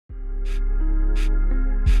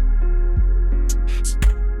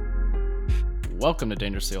Welcome to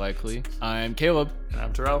Dangerously Likely. I'm Caleb. And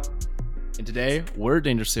I'm Terrell. And today, we're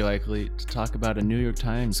dangerously likely to talk about a New York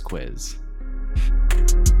Times quiz.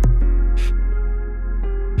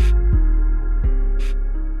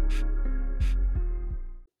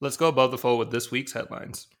 Let's go above the fold with this week's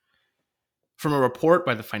headlines. From a report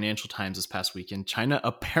by the Financial Times this past weekend, China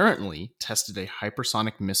apparently tested a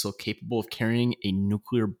hypersonic missile capable of carrying a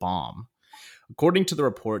nuclear bomb. According to the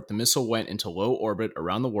report, the missile went into low orbit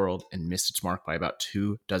around the world and missed its mark by about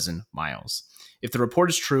 24 miles. If the report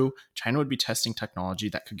is true, China would be testing technology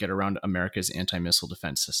that could get around America's anti-missile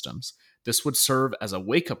defense systems. This would serve as a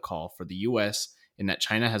wake-up call for the U.S. in that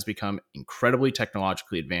China has become incredibly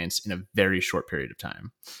technologically advanced in a very short period of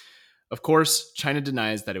time. Of course, China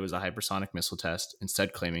denies that it was a hypersonic missile test,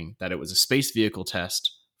 instead claiming that it was a space vehicle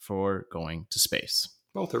test for going to space.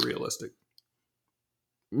 Both are realistic.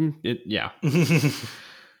 Yeah. In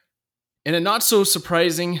a not so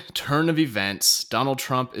surprising turn of events, Donald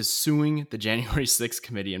Trump is suing the January 6th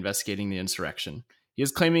committee investigating the insurrection. He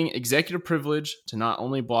is claiming executive privilege to not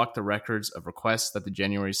only block the records of requests that the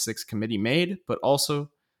January 6th committee made, but also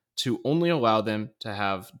to only allow them to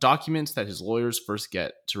have documents that his lawyers first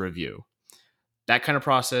get to review. That kind of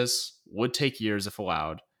process would take years if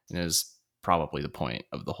allowed, and is probably the point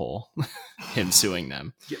of the whole him suing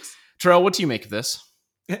them. Yes. Terrell, what do you make of this?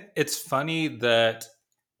 It's funny that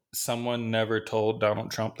someone never told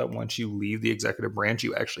Donald Trump that once you leave the executive branch,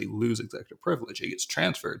 you actually lose executive privilege. It gets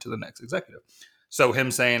transferred to the next executive. So him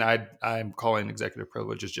saying I'm calling executive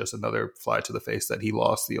privilege is just another fly to the face that he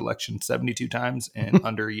lost the election 72 times in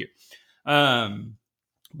under a year.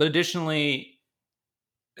 But additionally,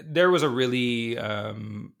 there was a really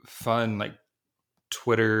fun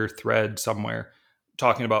Twitter thread somewhere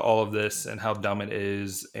talking about all of this and how dumb it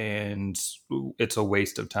is, and it's a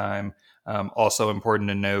waste of time. Also important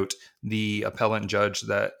to note, the appellant judge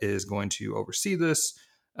that is going to oversee this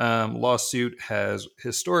lawsuit has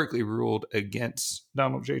historically ruled against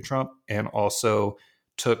Donald J. Trump, and also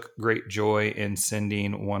took great joy in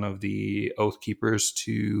sending one of the Oath Keepers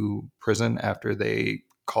to prison after they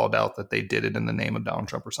called out that they did it in the name of Donald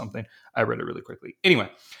Trump or something. I read it really quickly. Anyway,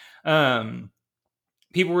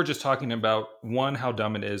 people were just talking about, one, how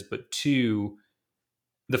dumb it is, but two,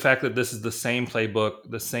 the fact that this is the same playbook,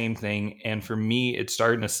 the same thing. And for me, it's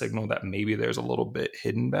starting to signal that maybe there's a little bit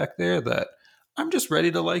hidden back there that I'm just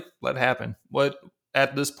ready to let happen.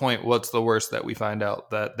 At this point, what's the worst that we find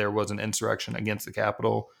out that there was an insurrection against the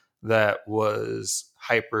Capitol that was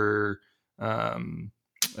hypercharged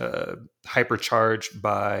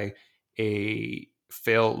by a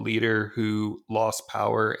failed leader who lost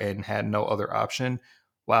power and had no other option?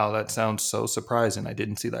 Wow, that sounds so surprising. I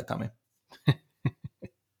didn't see that coming.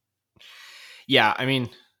 Yeah, I mean,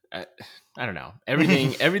 I don't know.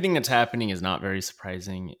 Everything that's happening is not very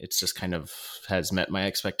surprising. It's just kind of has met my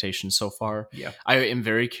expectations so far. Yeah, I am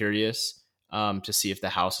very curious to see if the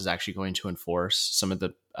House is actually going to enforce some of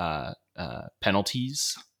the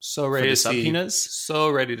penalties. So ready to subpoenas. So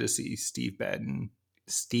ready to see Steve Bannon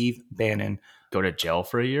go to jail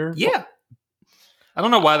for a year. Yeah. I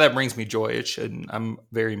don't know why that brings me joy. It shouldn't. I'm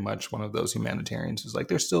very much one of those humanitarians who's like,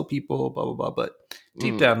 there's still people, blah, blah, blah. But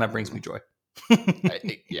deep down, that brings me joy.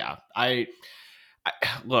 I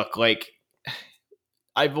look,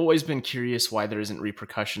 I've always been curious why there isn't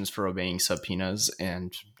repercussions for obeying subpoenas,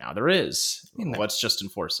 and now there is. Let's just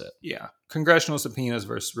enforce it. Yeah. Congressional subpoenas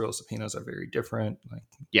versus real subpoenas are very different.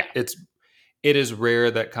 Yeah. It is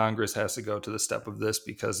rare that Congress has to go to the step of this,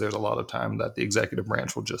 because there's a lot of time that the executive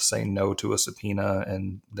branch will just say no to a subpoena,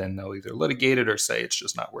 and then they'll either litigate it or say it's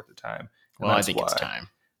just not worth the time. Well, I think it's time.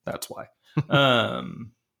 That's why.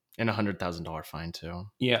 And $100,000 fine too.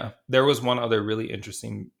 Yeah. There was one other really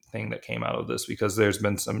interesting thing that came out of this, because there's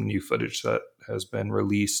been some new footage that has been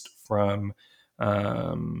released from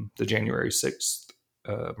the January 6th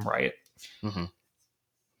riot. Mm-hmm.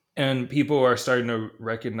 And people are starting to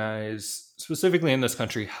recognize, specifically in this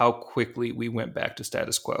country, how quickly we went back to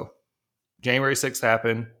status quo. January 6th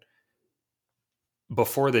happened.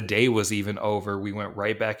 Before the day was even over, we went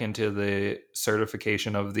right back into the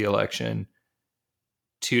certification of the election.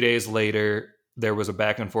 2 days later, there was a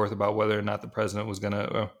back and forth about whether or not the president at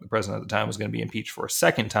the time was going to be impeached for a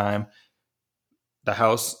second time. The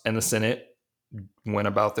House and the Senate went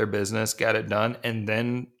about their business, got it done, and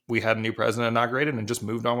then we had a new president inaugurated and just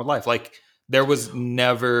moved on with life. There was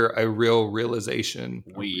never a real realization.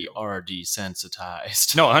 We are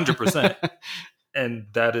desensitized. No, 100%. And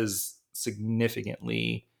that is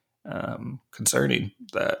significantly concerning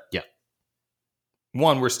that. Yeah.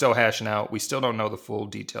 One, we're still hashing out. We still don't know the full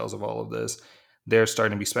details of all of this. there's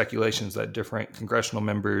starting to be speculations that different congressional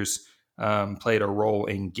members played a role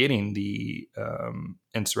in getting the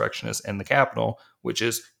insurrectionists in the Capitol, which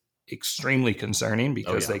is extremely concerning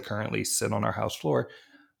because they currently sit on our House floor.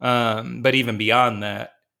 But even beyond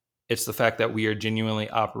that, it's the fact that we are genuinely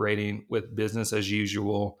operating with business as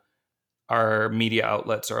usual. Our media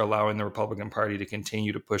outlets are allowing the Republican Party to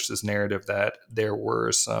continue to push this narrative that there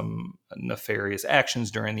were some nefarious actions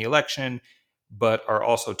during the election, but are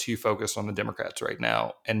also too focused on the Democrats right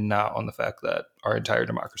now and not on the fact that our entire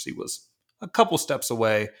democracy was a couple steps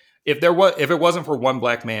away. If it wasn't for one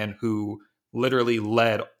black man who literally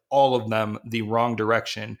led all of them the wrong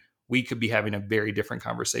direction, we could be having a very different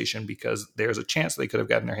conversation, because there's a chance they could have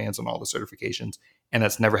gotten their hands on all the certifications, and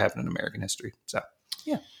that's never happened in American history. So,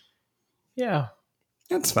 yeah,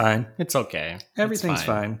 it's fine. It's okay. Everything's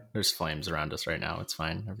fine. There's flames around us right now. It's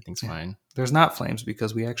fine. Everything's fine. There's not flames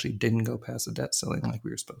because we actually didn't go past the debt ceiling like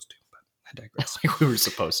we were supposed to. But I digress. Like we were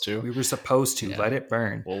supposed to. We were supposed to. Let it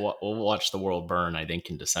burn. We'll watch the world burn, I think,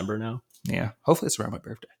 in December now. Yeah. Hopefully it's around my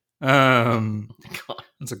birthday.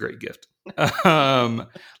 That's a great gift.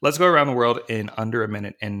 Let's go around the world in under a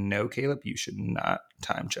minute. And no, Caleb, you should not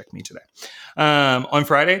time check me today. On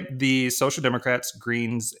Friday, the Social Democrats,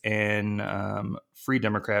 Greens, and Free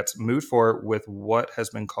Democrats moved forward with what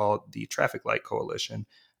has been called the Traffic Light Coalition,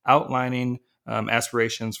 outlining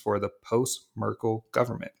aspirations for the post-Merkel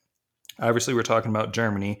government. Obviously, we're talking about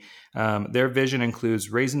Germany. Their vision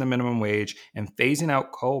includes raising the minimum wage and phasing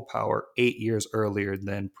out coal power 8 years earlier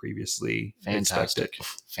than previously expected.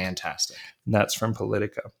 Fantastic. And that's from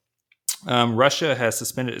Politico. Russia has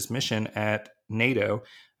suspended its mission at NATO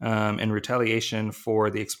in retaliation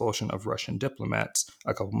for the expulsion of Russian diplomats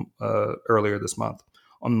earlier this month.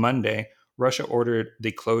 On Monday, Russia ordered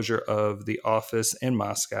the closure of the office in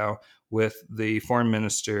Moscow, with the foreign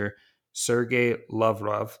minister Sergei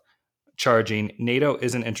Lavrov charging NATO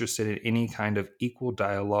isn't interested in any kind of equal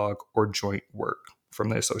dialogue or joint work, from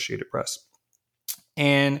the Associated Press.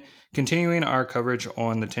 And continuing our coverage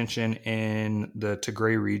on the tension in the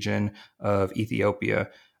Tigray region of Ethiopia,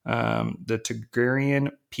 the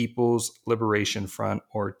Tigrayan People's Liberation Front,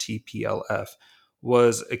 or TPLF,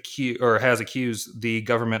 has accused the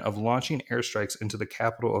government of launching airstrikes into the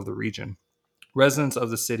capital of the region. Residents of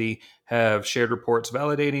the city have shared reports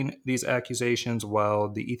validating these accusations, while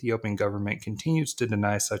the Ethiopian government continues to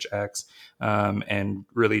deny such acts and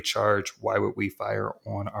really charge, why would we fire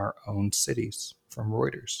on our own cities, from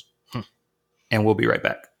Reuters. And we'll be right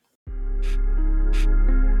back.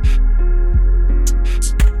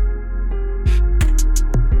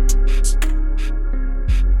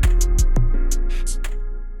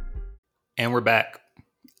 And we're back.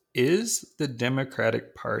 Is the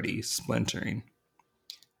Democratic Party splintering?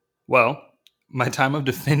 Well, my time of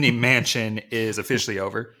defending Manchin is officially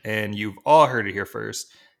over, and you've all heard it here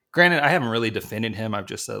first. Granted, I haven't really defended him. I've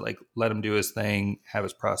just said, let him do his thing, have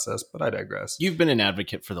his process, but I digress. You've been an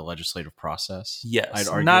advocate for the legislative process. Yes, I'd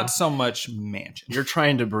argue. Not so much Manchin. You're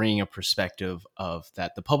trying to bring a perspective of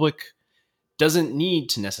that the public doesn't need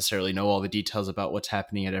to necessarily know all the details about what's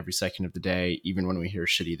happening at every second of the day, even when we hear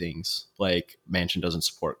shitty things like Manchin doesn't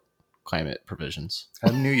support climate provisions.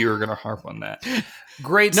 I knew you were going to harp on that.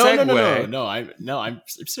 Great segue. No, I'm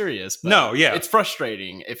serious. But no, yeah. It's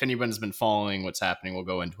frustrating. If anyone's been following what's happening, we'll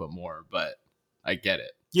go into it more, but I get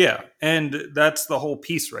it. Yeah, and that's the whole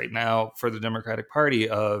piece right now for the Democratic Party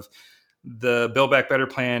of the Build Back Better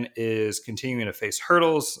plan is continuing to face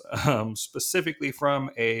hurdles, specifically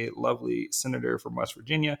from a lovely senator from West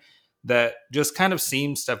Virginia that just kind of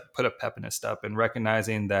seems to put a pep in his step and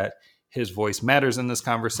recognizing that his voice matters in this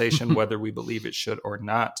conversation, whether we believe it should or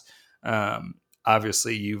not.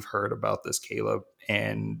 Obviously, you've heard about this, Caleb,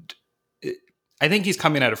 and I think he's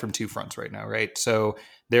coming at it from two fronts right now, right? So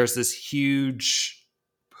there's this huge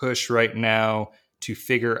push right now to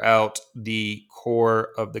figure out the core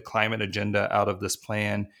of the climate agenda out of this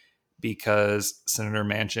plan, because Senator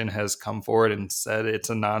Manchin has come forward and said it's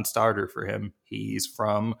a non-starter for him. He's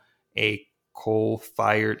from a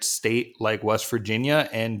coal-fired state like West Virginia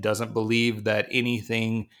and doesn't believe that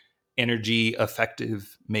anything energy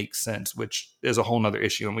effective makes sense, which is a whole nother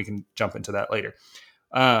issue, and we can jump into that later.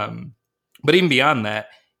 But even beyond that,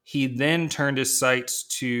 he then turned his sights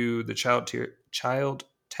to the child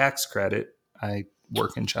tax credit. I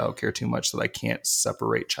work in childcare too much that I can't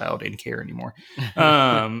separate child and care anymore.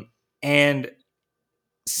 And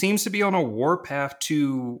seems to be on a warpath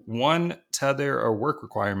to, one, tether a work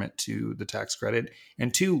requirement to the tax credit,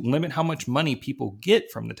 and two, limit how much money people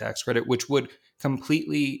get from the tax credit, which would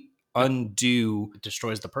completely undo. It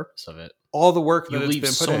destroys the purpose of it. All the work that you it's leave been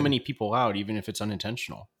put so in. Many people out, even if it's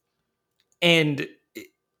unintentional. And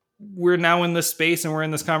we're now in this space and we're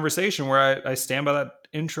in this conversation where I stand by that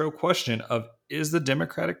intro question of, is the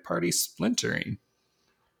Democratic Party splintering?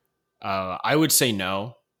 I would say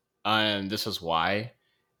no. And this is why.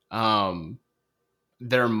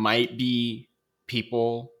 There might be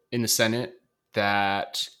people in the Senate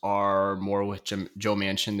that are more with Joe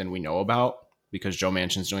Manchin than we know about, because Joe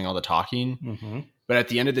Manchin's doing all the talking. Mm-hmm. But at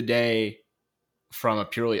the end of the day, from a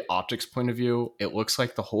purely optics point of view, it looks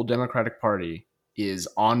like the whole Democratic Party is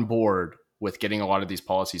on board with getting a lot of these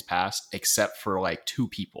policies passed, except for like two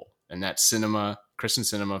people. And that's Kristen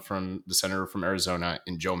Sinema from the senator from Arizona,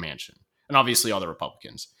 and Joe Manchin. And obviously all the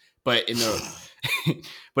Republicans. But in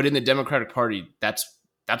the Democratic Party, that's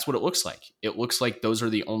what it looks like. It looks like those are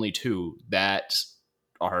the only two that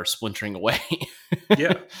are splintering away.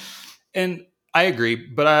 Yeah. And I agree,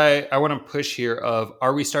 but I want to push here of,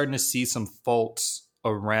 are we starting to see some faults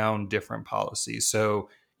around different policies? So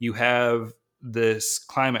you have this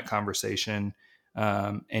climate conversation,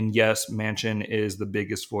 and yes, Manchin is the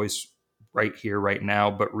biggest voice right here, right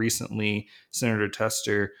now. But recently, Senator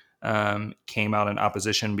Tester came out in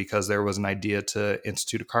opposition because there was an idea to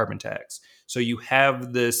institute a carbon tax. So you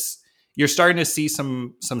have this, you're starting to see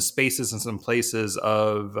some spaces and some places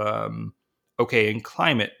of, okay, in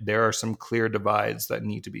climate, there are some clear divides that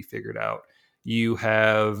need to be figured out. You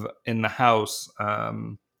have in the House,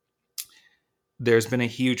 there's been a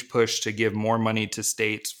huge push to give more money to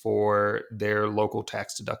states for their local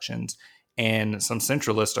tax deductions. And some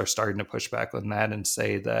centralists are starting to push back on that and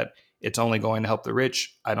say that it's only going to help the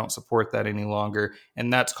rich. I don't support that any longer.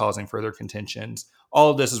 And that's causing further contentions. All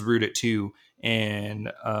of this is rooted too in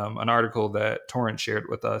an article that Torrance shared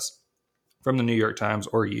with us from the New York Times,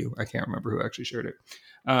 or I can't remember who actually shared it,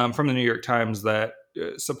 from the New York Times, that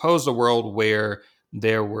supposed a world where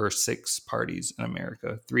there were 6 parties in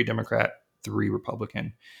America, 3 Democrat, 3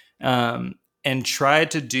 Republican, and tried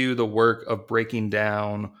to do the work of breaking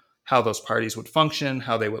down how those parties would function,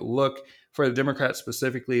 how they would look. For the Democrats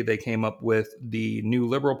specifically, they came up with the New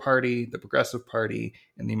Liberal Party, the Progressive Party,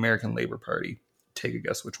 and the American Labor Party. Take a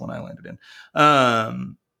guess which one I landed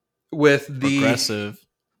in. With the Progressive.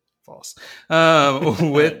 False.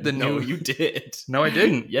 With the No, new... you did. No, I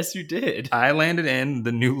didn't. Yes, you did. I landed in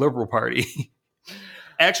the New Liberal Party.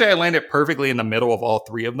 Actually, I landed perfectly in the middle of all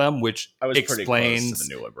 3 of them, which explains to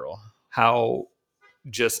the New Liberal. How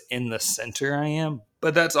just in the center I am.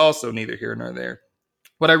 But that's also neither here nor there.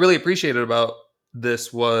 What I really appreciated about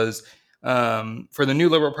this was, for the New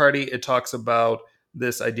Liberal Party, it talks about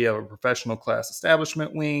this idea of a professional class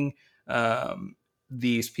establishment wing.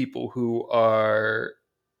 These people who are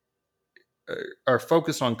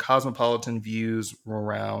focused on cosmopolitan views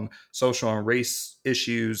around social and race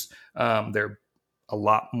issues. They're a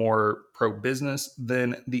lot more pro-business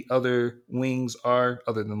than the other wings are,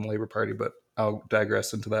 other than the Labor Party, but I'll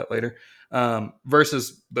digress into that later.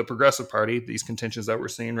 Versus the Progressive Party, these contentions that we're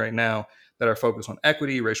seeing right now that are focused on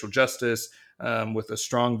equity, racial justice, with a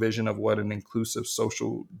strong vision of what an inclusive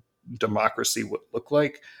social democracy would look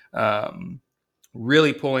like.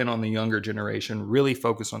 Really pulling on the younger generation, really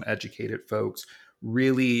focused on educated folks,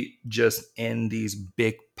 really just in these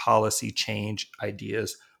big policy change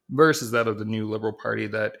ideas, versus that of the New Liberal Party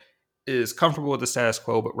that is comfortable with the status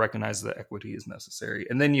quo but recognizes that equity is necessary.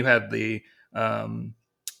 And then you have the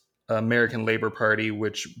American Labor Party,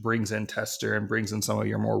 which brings in Tester and brings in some of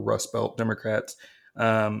your more Rust Belt Democrats,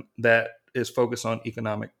 that is focused on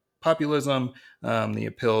economic populism, the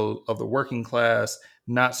appeal of the working class,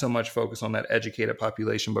 not so much focused on that educated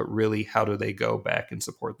population, but really how do they go back and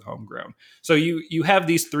support the homegrown. So you have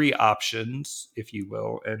these 3 options, if you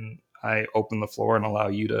will, and I open the floor and allow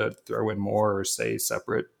you to throw in more or say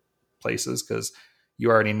separate places, because you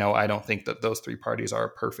already know I don't think that those 3 parties are a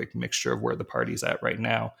perfect mixture of where the party's at right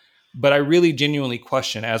now. But I really genuinely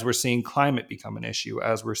question, as we're seeing climate become an issue,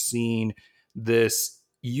 as we're seeing this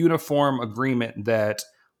uniform agreement that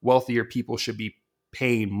wealthier people should be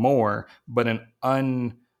paying more, but an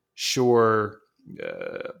unsure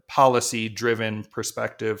policy-driven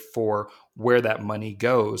perspective for where that money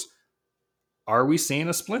goes, are we seeing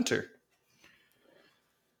a splinter?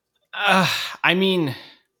 I mean,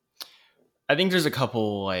 I think there's a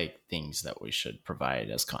couple things that we should provide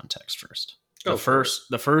as context first. The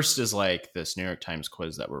first is this New York Times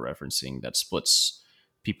quiz that we're referencing that splits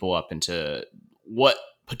people up into what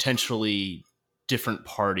potentially different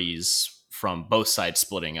parties from both sides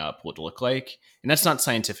splitting up would look like. And that's not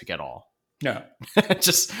scientific at all. No.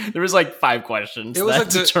 Just there was 5 questions that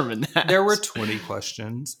determined that. There were 20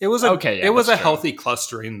 questions. It was a healthy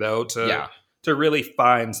clustering though to really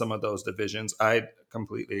find some of those divisions. I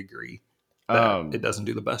completely agree that it doesn't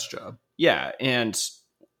do the best job. Yeah, and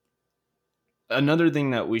another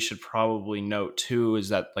thing that we should probably note too is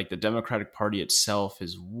that like the Democratic Party itself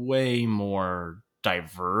is way more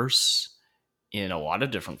diverse in a lot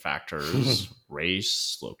of different factors: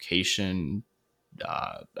 race, location.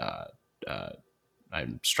 Uh, uh, uh,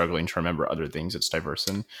 I'm struggling to remember other things it's diverse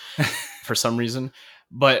in for some reason.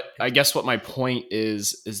 But I guess what my point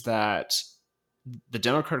is that the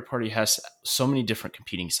Democratic Party has so many different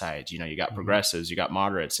competing sides. You know, you got progressives, you got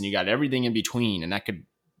moderates, and you got everything in between. And that could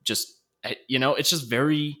just, it's just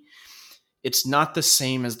very, it's not the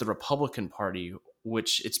same as the Republican Party,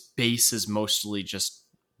 which its base is mostly just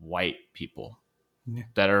white people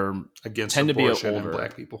that are against tend to be abortion older and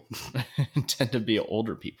black people. tend to be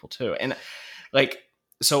older people too. And like,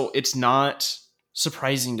 so it's not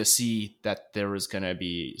surprising to see that there was going to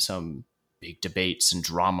be some big debates and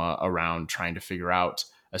drama around trying to figure out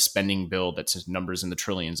a spending bill that's numbers in the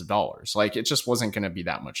trillions of dollars. Like, it just wasn't going to be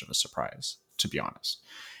that much of a surprise, to be honest.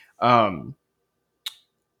 I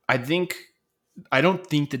don't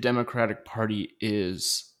think the Democratic Party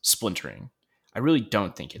is splintering. I really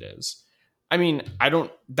don't think it is. I mean,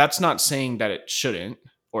 that's not saying that it shouldn't,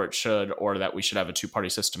 or it should, or that we should have a two-party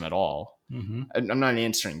system at all. Mm-hmm. I'm not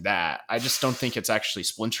answering that. I just don't think it's actually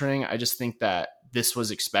splintering. I just think that this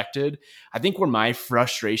was expected. I think where my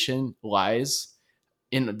frustration lies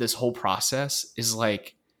in this whole process is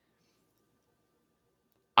like,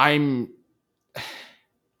 I don't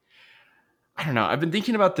know. I've been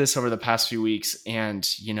thinking about this over the past few weeks, and,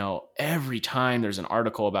 every time there's an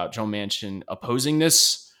article about Joe Manchin opposing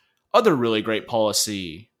this other really great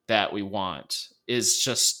policy that we want, is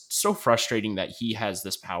just so frustrating that he has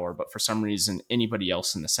this power, but for some reason anybody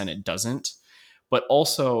else in the Senate doesn't. But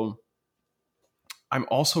also, I'm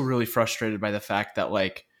also really frustrated by the fact that,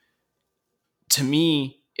 like, to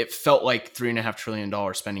me, it felt like $3.5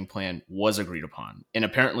 trillion spending plan was agreed upon. And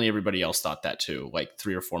apparently everybody else thought that too, like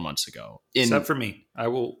 3 or 4 months ago. Except for me. I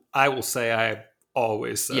will say I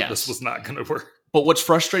always said this was not going to work. But what's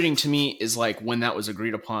frustrating to me is, like, when that was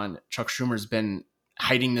agreed upon, Chuck Schumer's been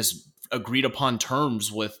hiding this agreed upon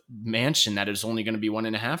terms with Manchin that is only going to be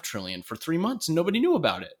 $1.5 trillion for 3 months, and nobody knew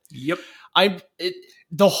about it. Yep.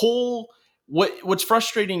 What's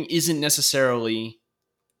frustrating isn't necessarily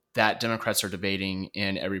that Democrats are debating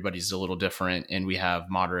and everybody's a little different, and we have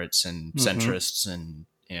moderates and centrists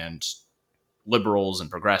and liberals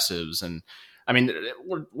and progressives, and I mean,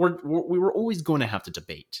 we were always going to have to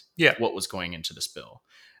debate what was going into this bill.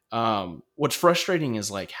 What's frustrating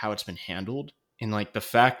is, like, how it's been handled, and, like, the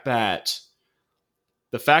fact that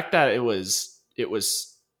it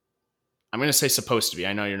was I'm going to say supposed to be.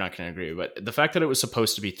 I know you're not going to agree, but the fact that it was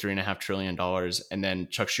supposed to be $3.5 trillion, and then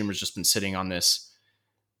Chuck Schumer's just been sitting on this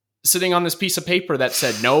piece of paper that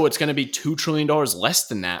said, no, it's going to be $2 trillion less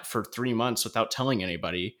than that for 3 months without telling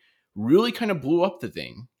anybody, really kind of blew up the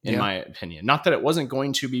thing, in my opinion. Not that it wasn't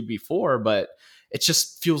going to be before, but it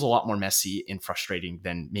just feels a lot more messy and frustrating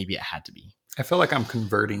than maybe it had to be. I feel like I'm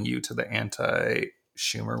converting you to the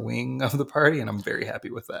anti-Schumer wing of the party, and I'm very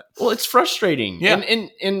happy with that. Well, it's frustrating. Yeah.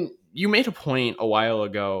 And you made a point a while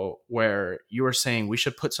ago where you were saying we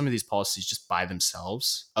should put some of these policies just by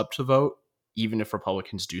themselves up to vote, even if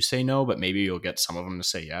Republicans do say no, but maybe you'll get some of them to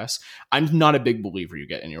say yes. I'm not a big believer you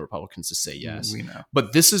get any Republicans to say yes. We know.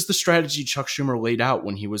 But this is the strategy Chuck Schumer laid out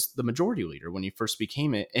when he was the majority leader, when he first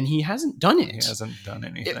became it, and he hasn't done it. He hasn't done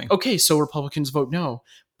anything. Okay, so Republicans vote no.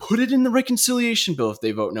 Put it in the reconciliation bill if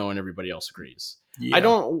they vote no and everybody else agrees. Yeah.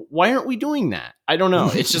 Why aren't we doing that? I don't know.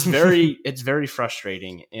 It's just it's very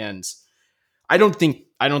frustrating. And I don't think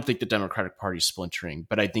the Democratic Party is splintering,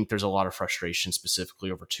 but I think there's a lot of frustration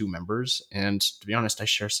specifically over 2 members. And to be honest, I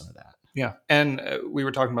share some of that. Yeah. And we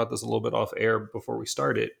were talking about this a little bit off air before we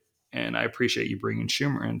started. And I appreciate you bringing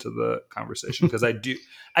Schumer into the conversation, because I do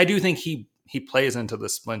think he plays into the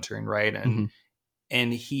splintering, right? And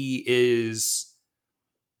and he is,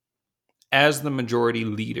 as the majority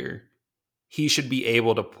leader, he should be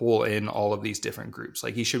able to pull in all of these different groups.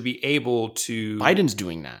 Like, he should be able to... Biden's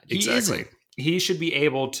doing that. Exactly. He should be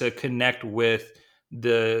able to connect with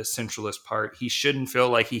the centralist part. He shouldn't feel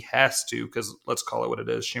like he has to, because let's call it what it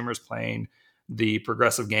is. Schumer's playing the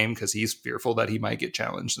progressive game because he's fearful that he might get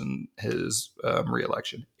challenged in his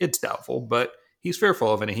reelection. It's doubtful, but he's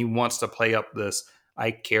fearful of it, and he wants to play up this,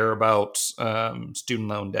 I care about student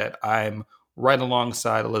loan debt. I'm right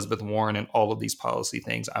alongside Elizabeth Warren and all of these policy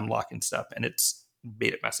things. I'm lock in step, and it's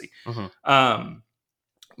made it messy.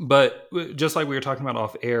 But just like we were talking about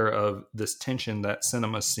off air, of this tension that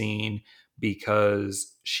Sinema's seen,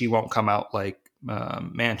 because she won't come out like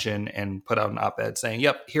Manchin and put out an op-ed saying,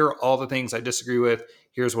 yep, here are all the things I disagree with.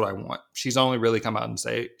 Here's what I want. She's only really come out and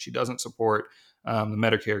say she doesn't support the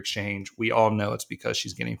Medicare exchange. We all know it's because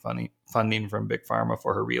she's getting funding from Big Pharma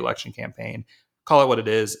for her reelection campaign. Call it what it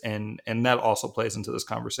is. And that also plays into this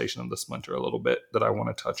conversation of the splinter a little bit that I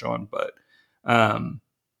want to touch on. But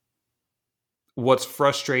what's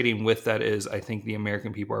frustrating with that is I think the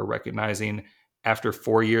American people are recognizing after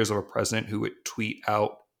 4 years of a president who would tweet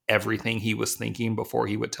out everything he was thinking before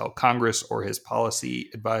he would tell Congress or his policy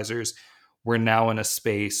advisors, we're now in a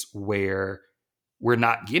space where we're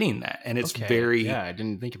not getting that. And it's I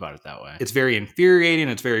didn't think about it that way. It's very infuriating.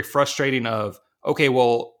 It's very frustrating of, okay,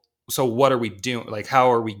 well, so what are we doing? Like,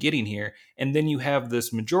 how are we getting here? And then you have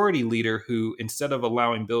this majority leader who, instead of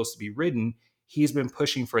allowing bills to be written, he's been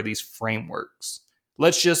pushing for these frameworks.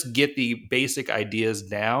 Let's just get the basic ideas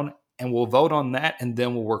down and we'll vote on that and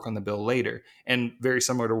then we'll work on the bill later. And very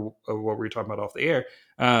similar to what we were talking about off the air,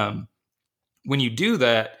 when you do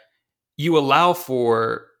that, you allow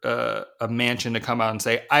for a Manchin to come out and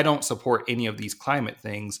say, I don't support any of these climate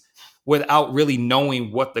things without really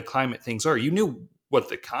knowing what the climate things are. You knew what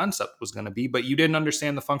the concept was going to be, but you didn't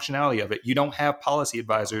understand the functionality of it. You don't have policy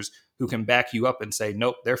advisors who can back you up and say,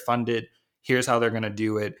 nope, they're funded. Here's how they're going to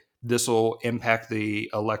do it. This will impact the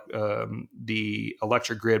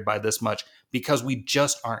electric grid by this much, because we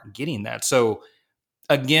just aren't getting that. So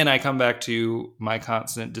again, I come back to my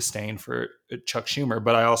constant disdain for Chuck Schumer,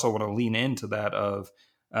 but I also want to lean into that of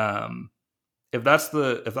if that's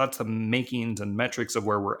the makings and metrics of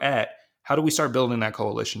where we're at, how do we start building that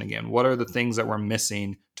coalition again? What are the things that we're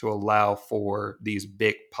missing to allow for these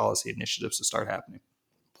big policy initiatives to start happening?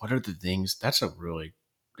 What are the things? That's a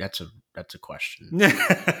question.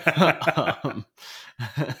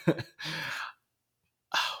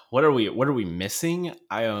 What are we missing?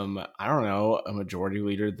 I don't know, a majority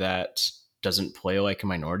leader that doesn't play like a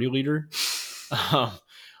minority leader.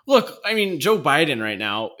 Look, I mean, Joe Biden right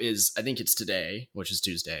now is, I think it's today, which is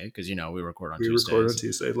Tuesday, because we record on Tuesdays. We record on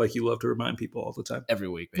Tuesday, like you love to remind people all the time. Every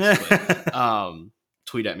week, basically.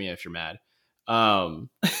 Tweet at me if you're mad.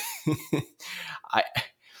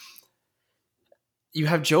 You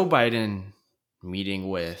have Joe Biden meeting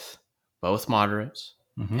with both moderates,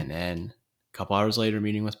 and then a couple hours later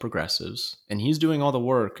meeting with progressives, and he's doing all the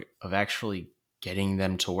work of actually getting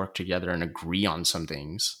them to work together and agree on some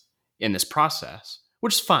things in this process,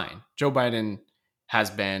 which is fine. Joe Biden has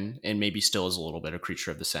been, and maybe still is a little bit, a creature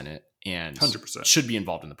of the Senate and 100% should be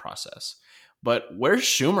involved in the process. But where's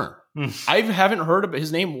Schumer? I haven't heard of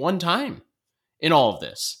his name one time in all of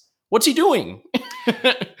this. What's he doing?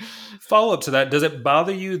 Follow up to that. Does it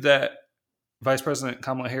bother you that Vice President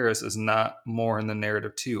Kamala Harris is not more in the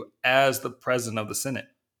narrative too, as the president of the Senate?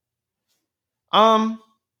 I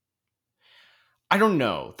don't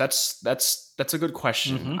know. That's a good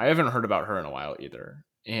question. I haven't heard about her in a while either.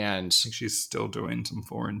 And I think she's still doing some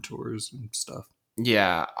foreign tours and stuff.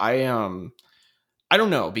 Yeah, I don't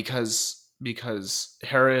know, because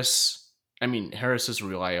Harris is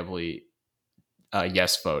reliably a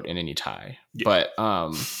yes vote in any tie. Yeah. But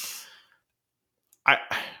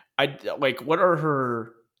I like, what are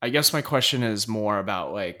her, I guess my question is more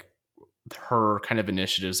about like her kind of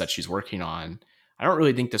initiatives that she's working on. I don't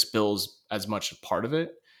really think this bill's as much a part of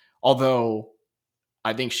it, although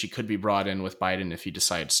I think she could be brought in with Biden if he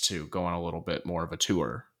decides to go on a little bit more of a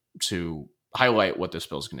tour to highlight what this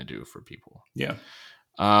bill is going to do for people. Yeah.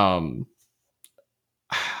 I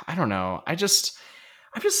don't know. I'm just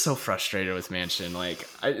so frustrated with Manchin. Like,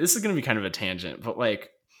 this is going to be kind of a tangent, but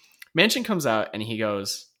like, Manchin comes out and he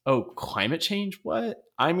goes, "Oh, climate change? What?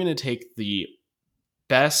 I'm going to take the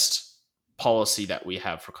best policy that we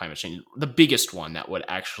have for climate change, the biggest one that would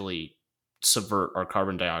actually subvert our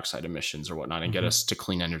carbon dioxide emissions or whatnot and get us to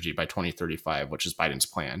clean energy by 2035, which is Biden's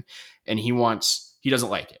plan." And he doesn't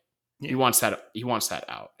like it. Yeah. He wants that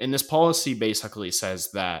out. And this policy basically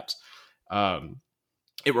says that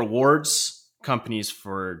it rewards companies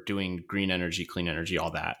for doing green energy, clean energy,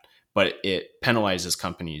 all that, but it penalizes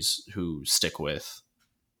companies who stick with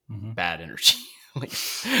bad energy. Like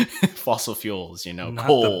fossil fuels,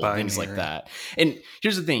 coal, things like that. And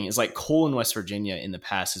here's the thing, is like coal in West Virginia in the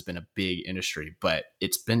past has been a big industry, but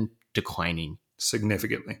it's been declining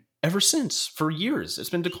significantly ever since. For years, it's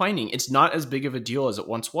been declining. It's not as big of a deal as it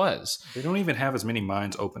once was. They don't even have as many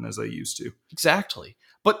mines open as they used to. Exactly.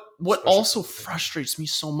 But what also frustrates me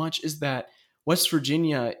so much is that West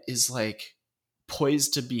Virginia is like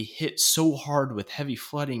poised to be hit so hard with heavy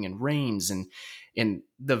flooding and rains, and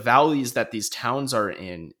the valleys that these towns are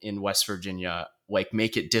in West Virginia, like,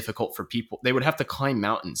 make it difficult for people. They would have to climb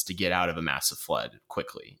mountains to get out of a massive flood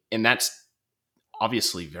quickly. And that's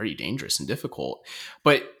obviously very dangerous and difficult,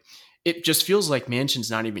 but it just feels like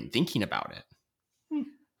Manchin's not even thinking about it.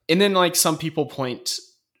 And then like some people point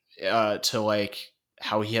to like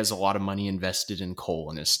how he has a lot of money invested in coal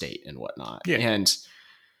in his state and whatnot. Yeah. And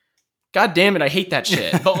God damn it, I hate that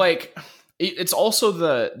shit. But like, it's also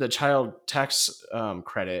the child tax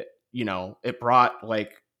credit. You know, it brought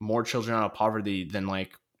like more children out of poverty than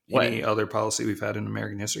like any other policy we've had in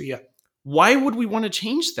American history. Yeah. Why would we want to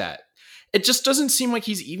change that? It just doesn't seem like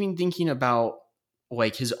he's even thinking about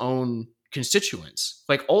like his own constituents.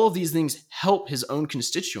 Like all of these things help his own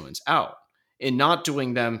constituents out, and not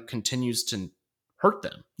doing them continues to hurt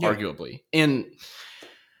them, arguably. And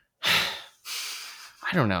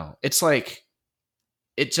I don't know. It's like,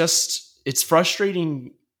 it's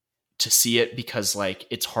frustrating to see it because like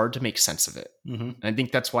it's hard to make sense of it. Mm-hmm. And I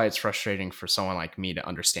think that's why it's frustrating for someone like me to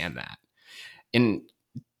understand that. And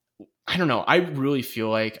I don't know. I really feel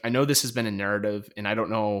like, I know this has been a narrative, and I don't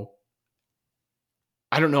know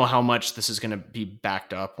how much this is going to be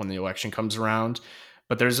backed up when the election comes around,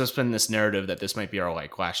 but there's just been this narrative that this might be our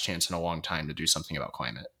like last chance in a long time to do something about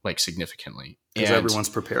climate, like significantly. Because everyone's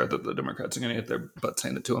prepared that the Democrats are going to get their butts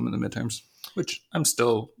handed to them in the midterms, which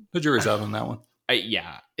the jury's out on that one.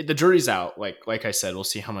 The jury's out. Like I said, we'll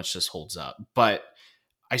see how much this holds up. But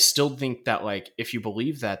I still think that like, if you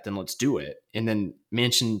believe that, then let's do it. And then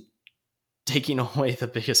Manchin taking away the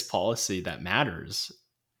biggest policy that matters.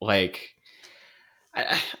 Like,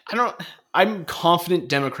 I'm confident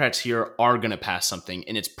Democrats here are going to pass something,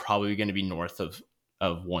 and it's probably going to be north of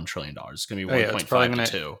 $1 trillion. It's going to be 1.5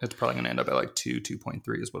 to 2. It's probably going to end up at like 2.3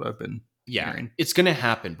 is what I've been hearing. It's going to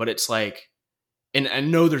happen, but it's like, and I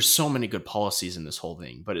know there's so many good policies in this whole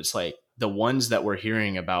thing, but it's like the ones that we're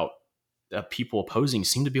hearing about people opposing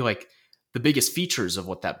seem to be like the biggest features of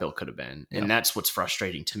what that bill could have been. And that's what's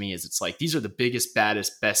frustrating to me, is it's like, these are the biggest,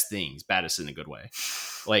 baddest, best things, baddest in a good way,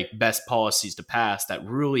 like best policies to pass that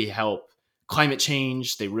really help climate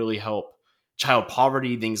change. They really help child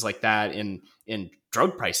poverty, things like that, and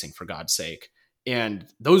drug pricing, for God's sake. And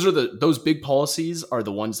those big policies are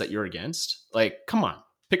the ones that you're against. Like, come on,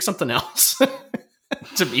 pick something else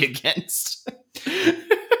to be against.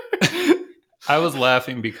 I was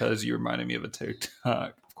laughing because you reminded me of a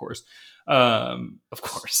TikTok, of course. As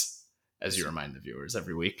you remind the viewers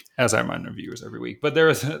every week. As I remind the viewers every week. But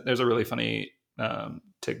there's a really funny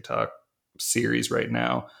TikTok series right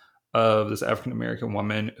now of this African-American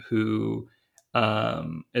woman who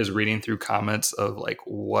is reading through comments of like,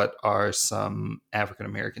 what are some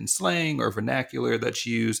African-American slang or vernacular that's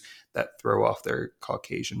used that throw off their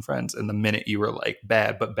Caucasian friends. And the minute you were like,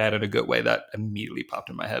 bad, but bad in a good way, that immediately popped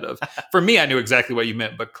in my head of, for me, I knew exactly what you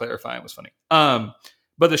meant, but clarifying was funny.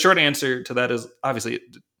 But the short answer to that is, obviously,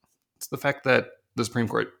 it's the fact that the Supreme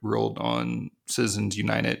Court ruled on Citizens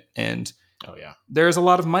United, and there's a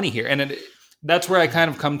lot of money here. And that's where I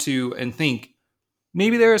kind of come to and think,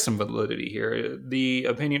 maybe there is some validity here. The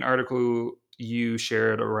opinion article you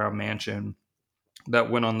shared around Manchin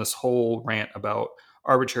that went on this whole rant about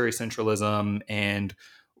arbitrary centralism and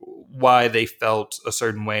why they felt a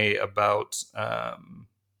certain way about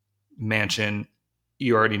Manchin.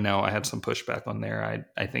 You already know I had some pushback on there.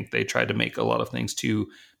 I think they tried to make a lot of things too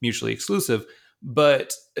mutually exclusive.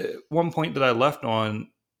 But one point that I left on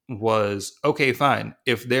was, okay, fine.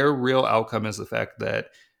 If their real outcome is the fact that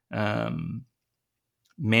Manchin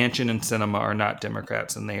and Sinema are not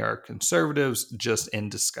Democrats and they are conservatives just in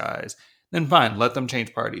disguise, then fine, let them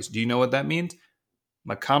change parties. Do you know what that means?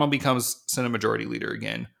 McConnell becomes Senate Majority Leader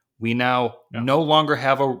again. We now no longer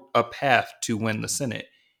have a path to win the Senate.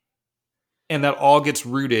 And that all gets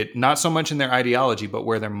rooted, not so much in their ideology, but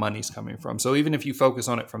where their money's coming from. So even if you focus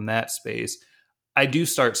on it from that space, I do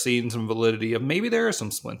start seeing some validity of maybe there are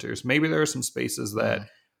some splinters. Maybe there are some spaces that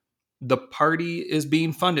the party is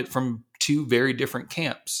being funded from two very different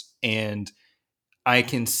camps. And I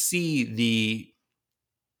can see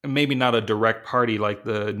maybe not a direct party like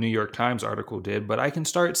the New York Times article did, but I can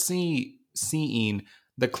start seeing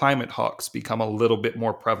the climate hawks become a little bit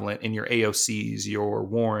more prevalent in your AOCs, your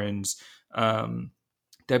Warrens,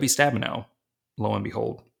 Debbie Stabenow, lo and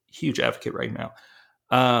behold, huge advocate right now.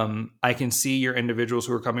 I can see your individuals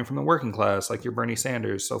who are coming from the working class, like your Bernie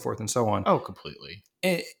Sanders, so forth and so on. Oh, completely.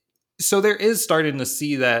 So there is starting to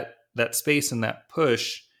see that space and that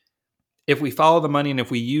push. If we follow the money and if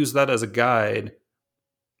we use that as a guide,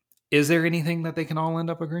 is there anything that they can all end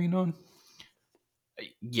up agreeing on?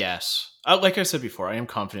 Yes. Like I said before, I am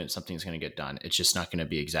confident something's going to get done. It's just not going to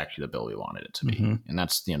be exactly the bill we wanted it to be. Mm-hmm. And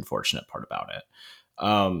that's the unfortunate part about it.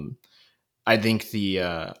 I think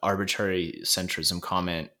the arbitrary centrism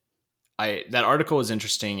comment, that article is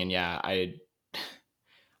interesting. And I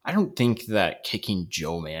don't think that kicking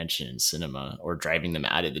Joe Manchin in Sinema or driving them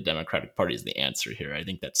out of the Democratic Party is the answer here. I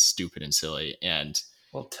think that's stupid and silly. And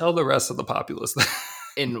Well, tell the rest of the populace that.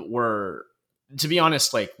 And we're, to be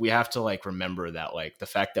honest, like, we have to like remember that like the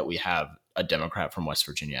fact that we have a Democrat from West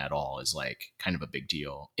Virginia at all is like kind of a big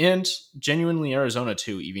deal. And genuinely Arizona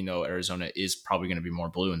too, even though Arizona is probably going to be more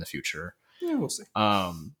blue in the future. Yeah, we'll see.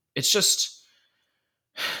 It's just,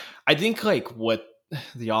 I think like what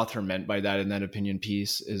the author meant by that in that opinion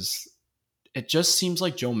piece is it just seems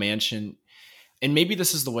like Joe Manchin, and maybe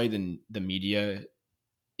this is the way the media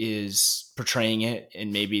is portraying it,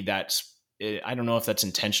 and maybe that's, I don't know if that's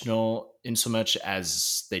intentional in so much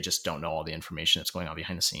as they just don't know all the information that's going on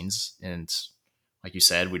behind the scenes. And like you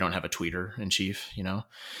said, we don't have a tweeter in chief, you know,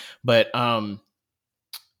 but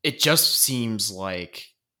it just seems like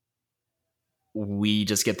we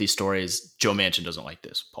just get these stories. Joe Manchin doesn't like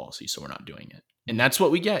this policy, so we're not doing it. And that's what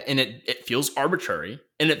we get. And it feels arbitrary,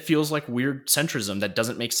 and it feels like weird centrism that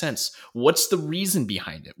doesn't make sense. What's the reason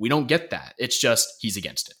behind it? We don't get that. It's just he's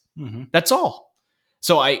against it. Mm-hmm. That's all.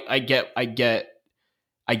 So I get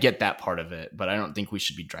that part of it, but I don't think we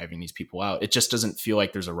should be driving these people out. It just doesn't feel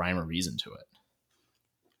like there's a rhyme or reason to it.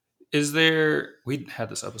 Is there, we had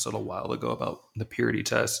this episode a while ago about the purity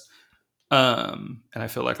test. And I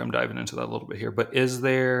feel like I'm diving into that a little bit here, but is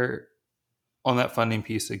there, on that funding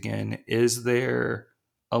piece again, is there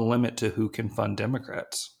a limit to who can fund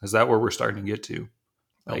Democrats? Is that where we're starting to get to?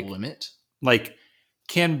 Like, a limit? Like,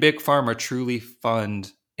 can Big Pharma truly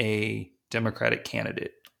fund a Democratic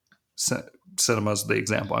candidate? Cinema's the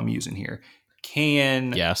example I'm using here.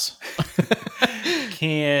 Yes.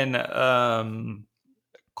 Can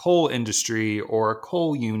coal industry or a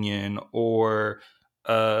coal union or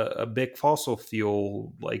a big fossil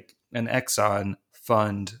fuel like an Exxon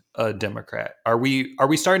fund a Democrat? Are we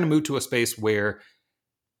starting to move to a space where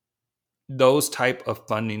those type of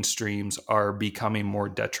funding streams are becoming more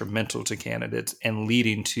detrimental to candidates and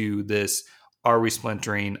leading to this? Are we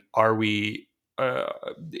splintering? Are we?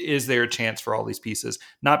 Is there a chance for all these pieces?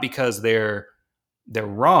 Not because they're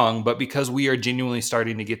wrong, but because we are genuinely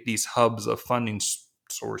starting to get these hubs of funding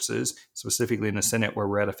sources, specifically in the Senate where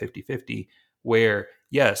we're at a 50-50, where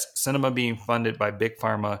yes, Sinema being funded by Big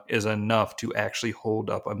Pharma is enough to actually hold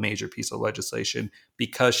up a major piece of legislation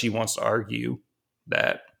because she wants to argue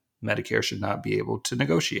that Medicare should not be able to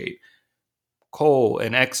negotiate. Coal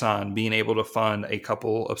and Exxon being able to fund a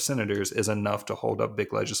couple of senators is enough to hold up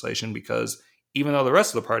big legislation, because even though the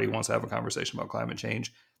rest of the party wants to have a conversation about climate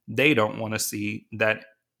change, they don't want to see that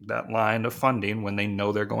line of funding when they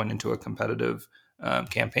know they're going into a competitive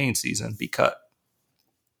campaign season be cut.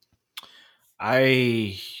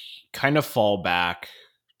 I kind of fall back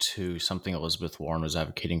to something Elizabeth Warren was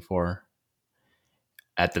advocating for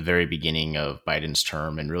at the very beginning of Biden's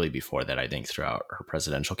term, and really before that, I think throughout her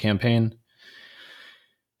presidential campaign.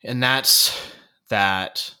 And that's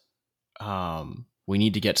that we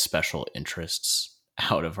need to get special interests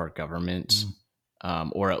out of our government,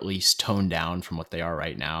 or at least tone down from what they are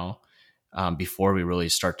right now, before we really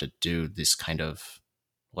start to do this kind of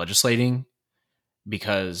legislating.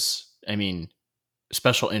 Because, I mean,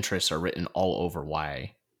 special interests are written all over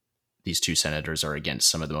why these two senators are against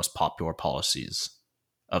some of the most popular policies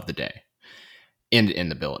of the day in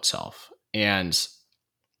the bill itself. And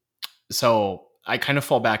so I kind of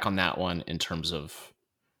fall back on that one in terms of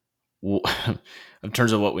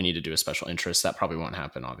what we need to do with special interests. That probably won't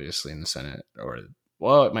happen, obviously, in the Senate, or,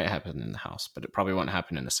 well, it might happen in the House, but it probably won't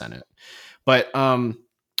happen in the Senate. But I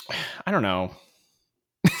don't know.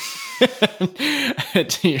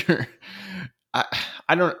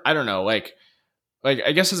 I don't know. Like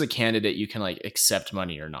I guess as a candidate, you can like accept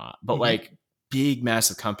money or not, but like big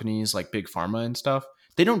massive companies like Big Pharma and stuff,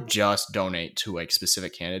 they don't just donate to like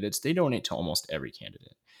specific candidates. They donate to almost every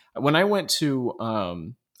candidate. When I went to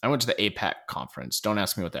the APAC conference, don't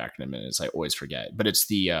ask me what the acronym is. I always forget, but it's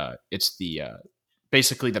the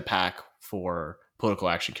basically the PAC for Political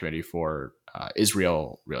Action Committee for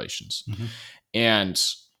Israel relations. And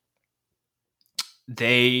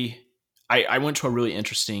I went to a really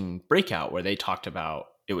interesting breakout where they talked about,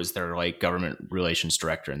 it was their like government relations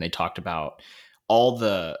director, and they talked about all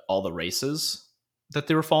the races that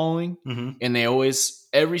they were following. And they always,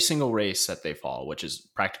 every single race that they follow, which is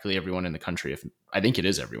practically everyone in the country, if I think it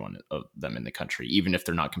is everyone of them in the country, even if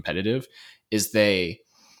they're not competitive, is they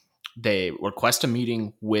request a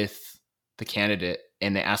meeting with the candidate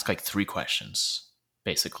and they ask like 3 questions.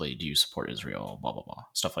 Basically, do you support Israel? Blah, blah, blah,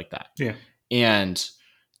 stuff like that. Yeah. And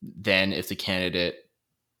then if the candidate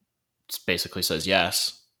basically says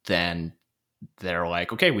yes, then they're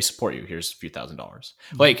like, okay, we support you. Here's a few $1,000s.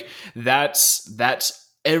 Like that's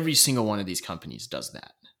every single one of these companies does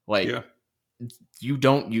that. Like you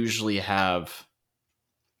don't usually have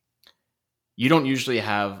you don't usually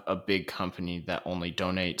have a big company that only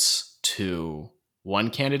donates to one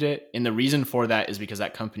candidate. And the reason for that is because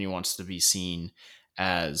that company wants to be seen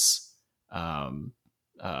as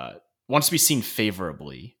wants to be seen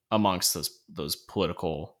favorably amongst those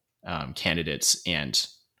political candidates and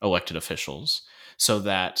elected officials, so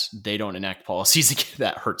that they don't enact policies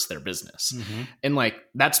that hurts their business. Mm-hmm. And like,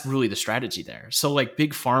 that's really the strategy there. So like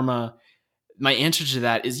big pharma, my answer to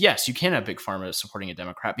that is yes, you can have big pharma supporting a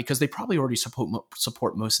Democrat because they probably already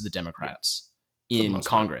support most of the Democrats in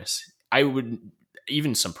Congress. I would,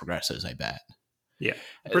 even some progressives, I bet. Yeah.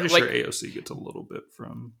 I'm pretty sure AOC gets a little bit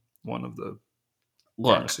from one of the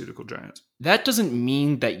pharmaceutical giants. That doesn't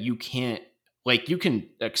mean that you can't, like, you can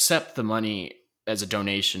accept the money as a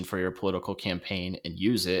donation for your political campaign and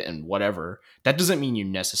use it and whatever. That doesn't mean you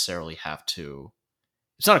necessarily have to.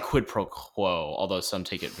 It's not a quid pro quo, although some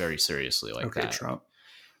take it very seriously like that. Trump.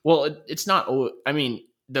 Well, it's not. I mean,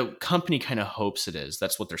 the company kind of hopes it is.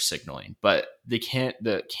 That's what they're signaling. But the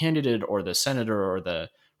candidate or the senator or the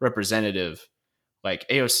representative, like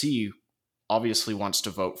AOC, obviously wants to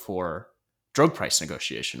vote for drug price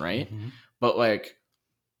negotiation, right? Mm-hmm. But like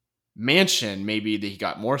Manchin, maybe he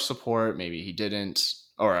got more support, maybe he didn't,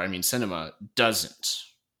 or I mean, Sinema doesn't,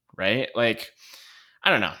 right? Like, I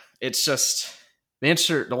don't know. It's just the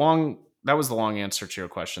answer. That was the long answer to your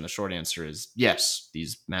question. The short answer is yes.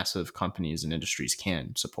 These massive companies and industries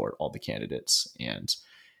can support all the candidates, and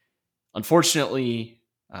unfortunately,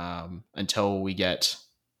 until we get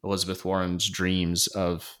Elizabeth Warren's dreams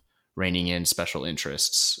of reining in special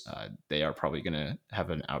interests, they are probably going to have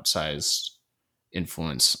an outsized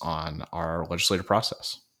influence on our legislative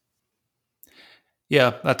process.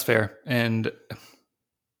 Yeah, that's fair. And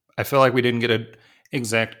I feel like we didn't get an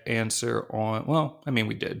exact answer on, well, I mean,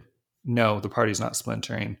 we did. No, the party's not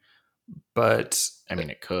splintering, but I mean,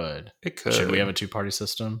 it could. It could. Should we have a two-party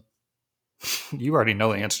system? You already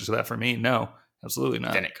know the answer to that for me. No, absolutely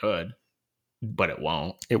not. Then it could, but it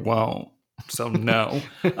won't. It won't. So no.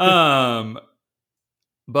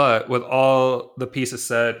 But with all the pieces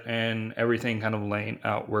set and everything kind of laying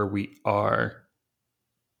out where we are,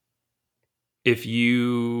 if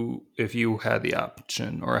you had the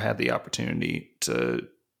option or had the opportunity to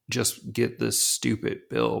just get this stupid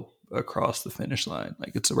bill across the finish line,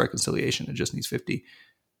 like it's a reconciliation, it just needs 50.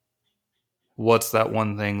 What's that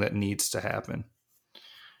one thing that needs to happen?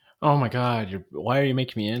 Oh my God. Why are you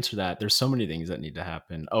making me answer that? There's so many things that need to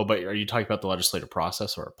happen. Oh, but are you talking about the legislative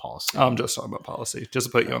process or policy? I'm just talking about policy, just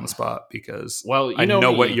to put you on the spot, because I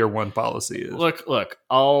know what your one policy is. Look,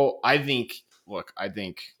 I think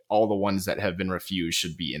all the ones that have been refused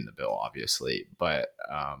should be in the bill, obviously, but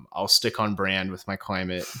I'll stick on brand with my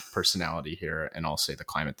climate personality here, and I'll say the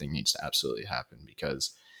climate thing needs to absolutely happen,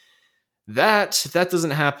 because that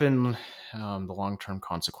doesn't happen. The long-term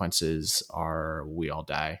consequences are we all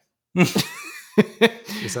die.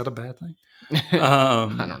 Is that a bad thing?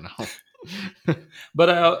 I don't know. But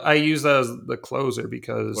I use that as the closer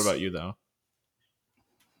because... What about you, though?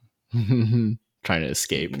 Trying to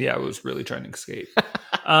escape. Yeah, I was really trying to escape.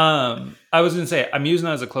 I was going to say, I'm using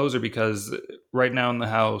that as a closer because right now in the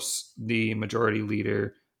House, the majority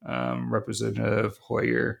leader, Representative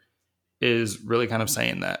Hoyer, is really kind of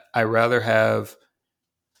saying that I rather have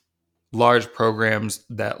large programs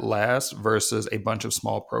that last versus a bunch of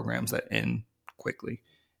small programs that end quickly.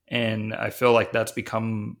 And I feel like that's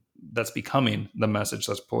becoming the message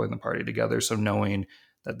that's pulling the party together. So knowing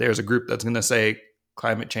that there's a group that's going to say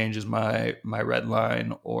climate change is my red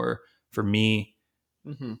line, or for me,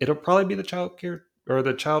 it'll probably be the child care or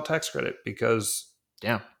the child tax credit, because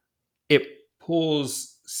it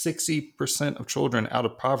pulls 60% of children out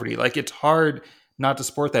of poverty. Like, it's hard not to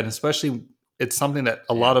support that, especially it's something that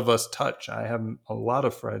a lot of us touch. I have a lot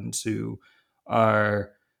of friends who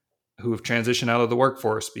have transitioned out of the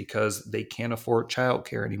workforce because they can't afford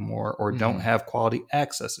childcare anymore or don't have quality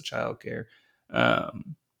access to childcare.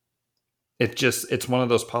 It's one of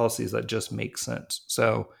those policies that just makes sense.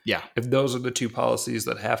 So if those are the two policies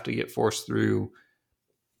that have to get forced through,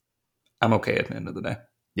 I'm okay at the end of the day.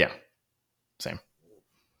 Yeah, same.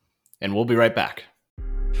 And we'll be right back.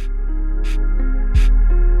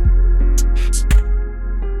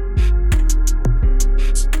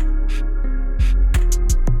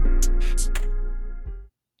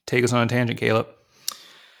 Take us on a tangent, Caleb.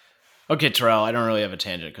 Okay, Terrell, I don't really have a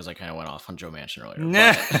tangent because I kind of went off on Joe Manchin earlier.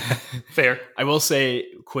 Nah. Fair. I will say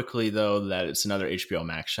quickly, though, that it's another HBO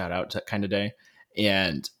Max shout-out kind of day.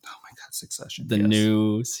 And oh my God, Succession. The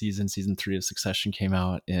new season 3 of Succession came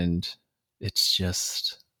out, and it's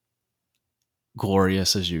just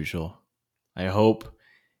glorious as usual. I hope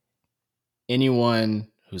anyone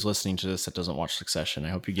who's listening to this that doesn't watch Succession, I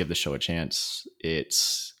hope you give the show a chance.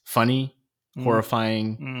 It's funny,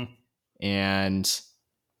 horrifying, and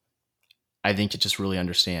I think it just really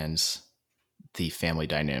understands the family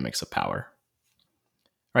dynamics of power.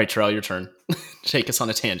 All right, Terrell, your turn. Take us on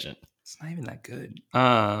a tangent. It's not even that good.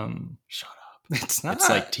 Shut up. It's not. It's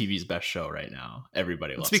like TV's best show right now.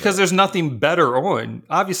 Everybody loves it. It's because there's nothing better on.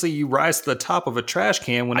 Obviously, you rise to the top of a trash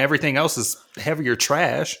can when everything else is heavier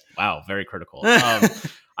trash. Wow, very critical.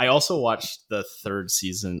 I also watched the 3rd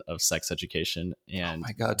season of Sex Education, and oh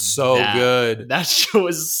my God, so good. That show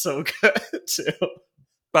is so good too.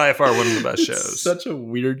 By far one of the best shows. It's such a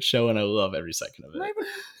weird show, and I love every second of it.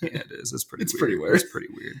 Yeah, it is. It's pretty weird. It's pretty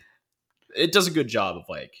weird. It does a good job of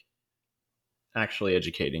like actually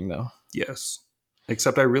educating, though. Yes.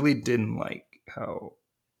 Except I really didn't like how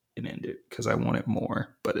it ended because I wanted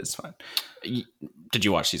more, but it's fine. Did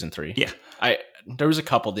you watch season 3? Yeah. There was a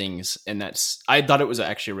couple things, and I thought it was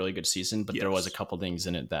actually a really good season, but Yes. there was a couple things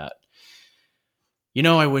in it that,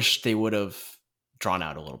 I wish they would have drawn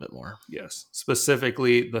out a little bit more. Yes.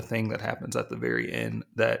 Specifically, the thing that happens at the very end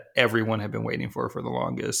that everyone had been waiting for the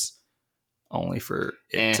longest, only for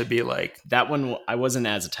it to be like that one. I wasn't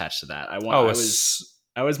as attached to that. I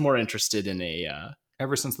was more interested in a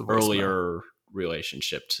ever since the earlier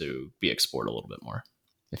relationship to be explored a little bit more,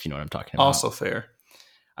 if you know what I'm talking about. Also fair.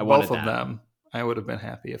 Both of them, I would have been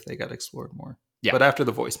happy if they got explored more. Yeah. But after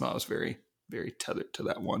the voicemail, I was very, very tethered to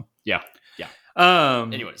that one. Yeah.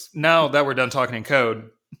 Anyways, now that we're done talking in code,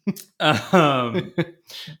 my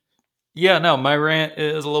rant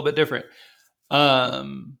is a little bit different.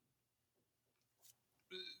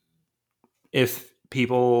 If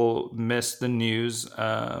people missed the news,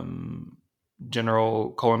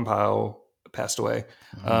 General Colin Powell passed away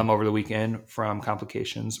over the weekend from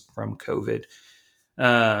complications from COVID.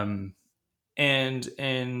 And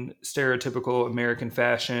in stereotypical American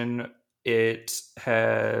fashion, it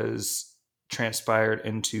has transpired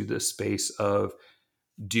into the space of,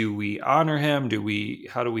 do we honor him?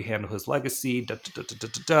 How do we handle his legacy?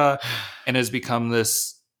 And has become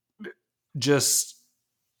this just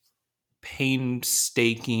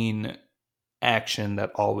painstaking action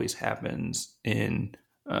that always happens in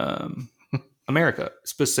America,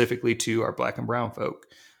 specifically to our Black and brown folk.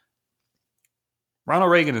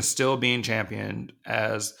 Ronald Reagan is still being championed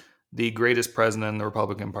as the greatest president in the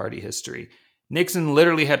Republican Party history. Nixon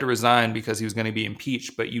literally had to resign because he was going to be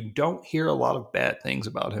impeached, but you don't hear a lot of bad things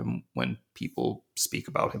about him when people speak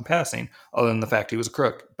about him passing, other than the fact he was a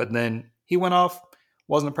crook. But then he went off,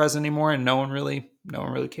 wasn't the president anymore, and no one really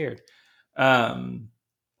cared. But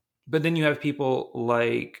then you have people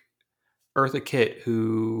like Eartha Kitt,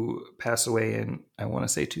 who passed away in, I want to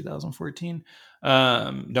say 2014.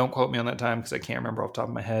 Don't quote me on that time because I can't remember off the top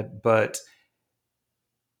of my head, but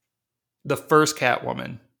the first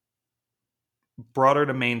Catwoman brought her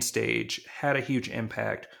to main stage, had a huge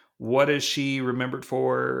impact. What is she remembered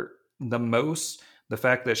for the most? The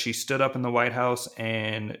fact that she stood up in the White House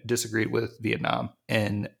and disagreed with Vietnam.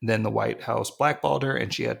 And then the White House blackballed her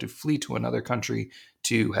and she had to flee to another country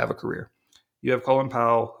to have a career. You have Colin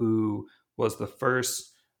Powell, who was the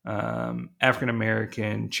first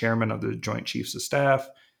African-American chairman of the Joint Chiefs of Staff.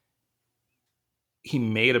 He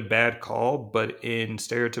made a bad call, but in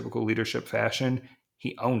stereotypical leadership fashion,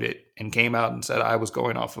 he owned it and came out and said, I was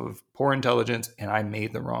going off of poor intelligence and I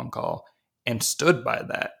made the wrong call, and stood by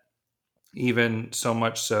that. Even so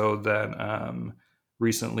much so that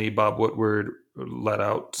recently Bob Woodward let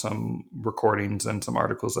out some recordings and some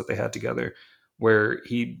articles that they had together where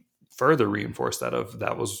he further reinforced that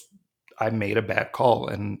was, I made a bad call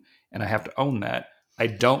and I have to own that. I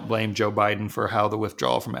don't blame Joe Biden for how the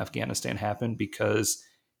withdrawal from Afghanistan happened, because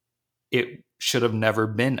it should have never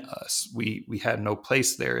been us. We had no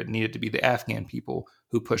place there. It needed to be the Afghan people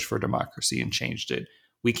who pushed for democracy and changed it.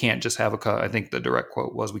 We can't just have I think the direct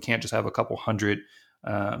quote was, we can't just have a couple hundred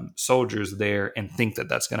soldiers there and think that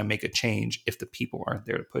that's going to make a change if the people aren't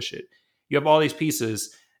there to push it. You have all these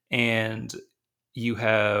pieces, and you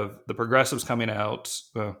have the progressives coming out.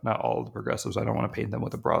 Not all of the progressives. I don't want to paint them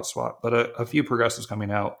with a broad swath, but a few progressives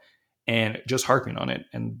coming out and just harping on it.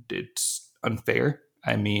 And it's unfair.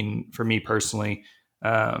 I mean, for me personally,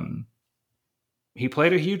 he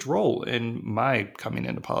played a huge role in my coming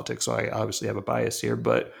into politics. So I obviously have a bias here,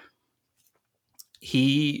 but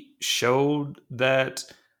he showed that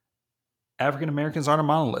African Americans aren't a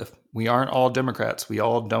monolith. We aren't all Democrats. We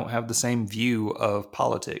all don't have the same view of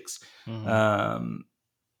politics. Mm-hmm.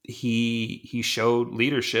 He showed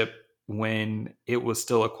leadership when it was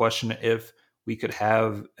still a question if we could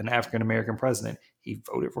have an African American president. He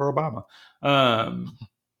voted for Obama.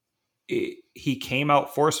 he came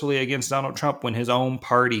out forcefully against Donald Trump when his own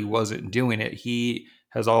party wasn't doing it. He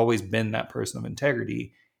has always been that person of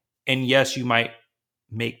integrity. And yes, you might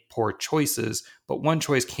make poor choices, but one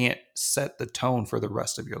choice can't set the tone for the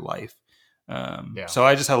rest of your life. So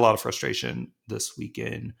I just had a lot of frustration this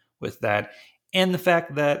weekend with that. And the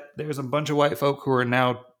fact that there's a bunch of white folk who are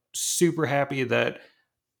now super happy that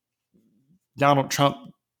Donald Trump,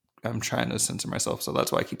 I'm trying to censor myself, so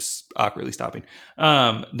that's why I keep awkwardly stopping.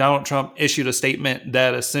 Donald Trump issued a statement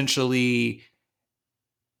that essentially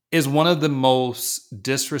is one of the most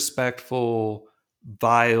disrespectful,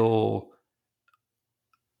 vile,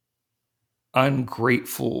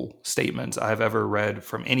 ungrateful statements I've ever read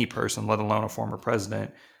from any person, let alone a former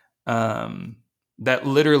president, that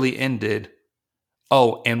literally ended,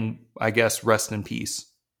 oh, and I guess rest in peace,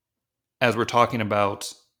 as we're talking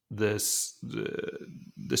about this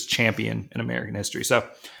champion in American history. So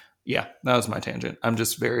yeah, that was my tangent. I'm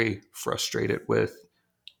just very frustrated with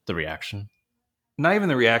the reaction. Not even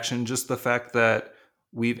the reaction, just the fact that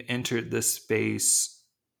we've entered this space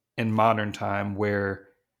in modern time where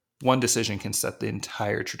one decision can set the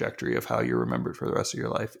entire trajectory of how you're remembered for the rest of your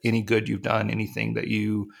life. Any good you've done, anything that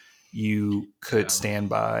you could stand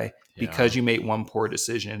by, because you made one poor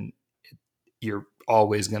decision, you're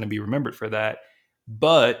always going to be remembered for that.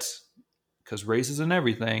 But because race isn't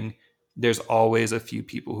everything, there's always a few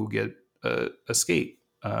people who get escape.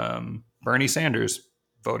 Bernie Sanders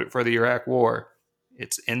voted for the Iraq War.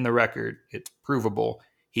 It's in the record. It's provable.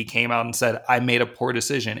 He came out and said, I made a poor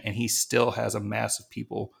decision, and he still has a mass of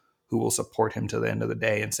people who will support him to the end of the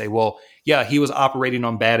day and say, well, yeah, he was operating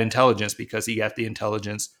on bad intelligence because he got the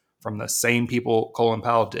intelligence from the same people Colin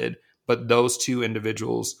Powell did. But those two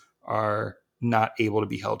individuals are not able to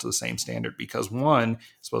be held to the same standard because one is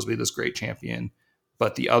supposed to be this great champion,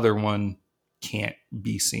 but the other one can't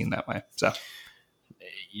be seen that way. So,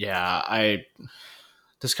 yeah,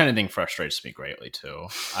 this kind of thing frustrates me greatly too.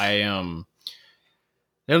 The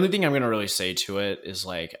only thing I'm going to really say to it is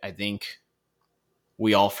like, I think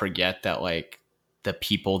we all forget that like the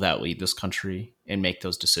people that lead this country and make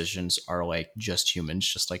those decisions are like just humans,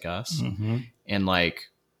 just like us. Mm-hmm. And like,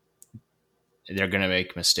 they're going to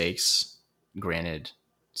make mistakes. Granted,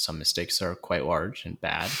 some mistakes are quite large and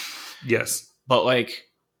bad. Yes. But like,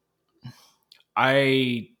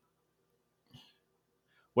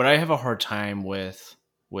 what I have a hard time with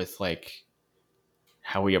like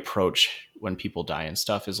how we approach when people die and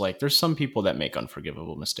stuff is like, there's some people that make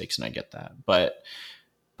unforgivable mistakes, and I get that. But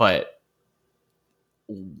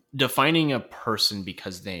defining a person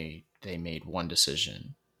because they made one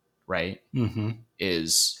decision, right, mm-hmm.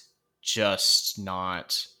 is just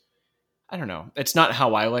not, I don't know. It's not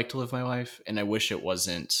how I like to live my life. And I wish it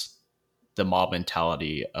wasn't the mob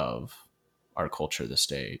mentality of our culture this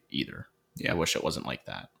day either. Yeah. I wish it wasn't like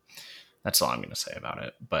that. That's all I'm going to say about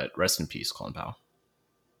it. But rest in peace, Colin Powell.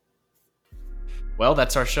 Well,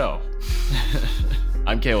 that's our show.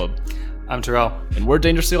 I'm Caleb. I'm Terrell. And we're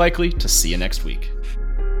dangerously likely to see you next week.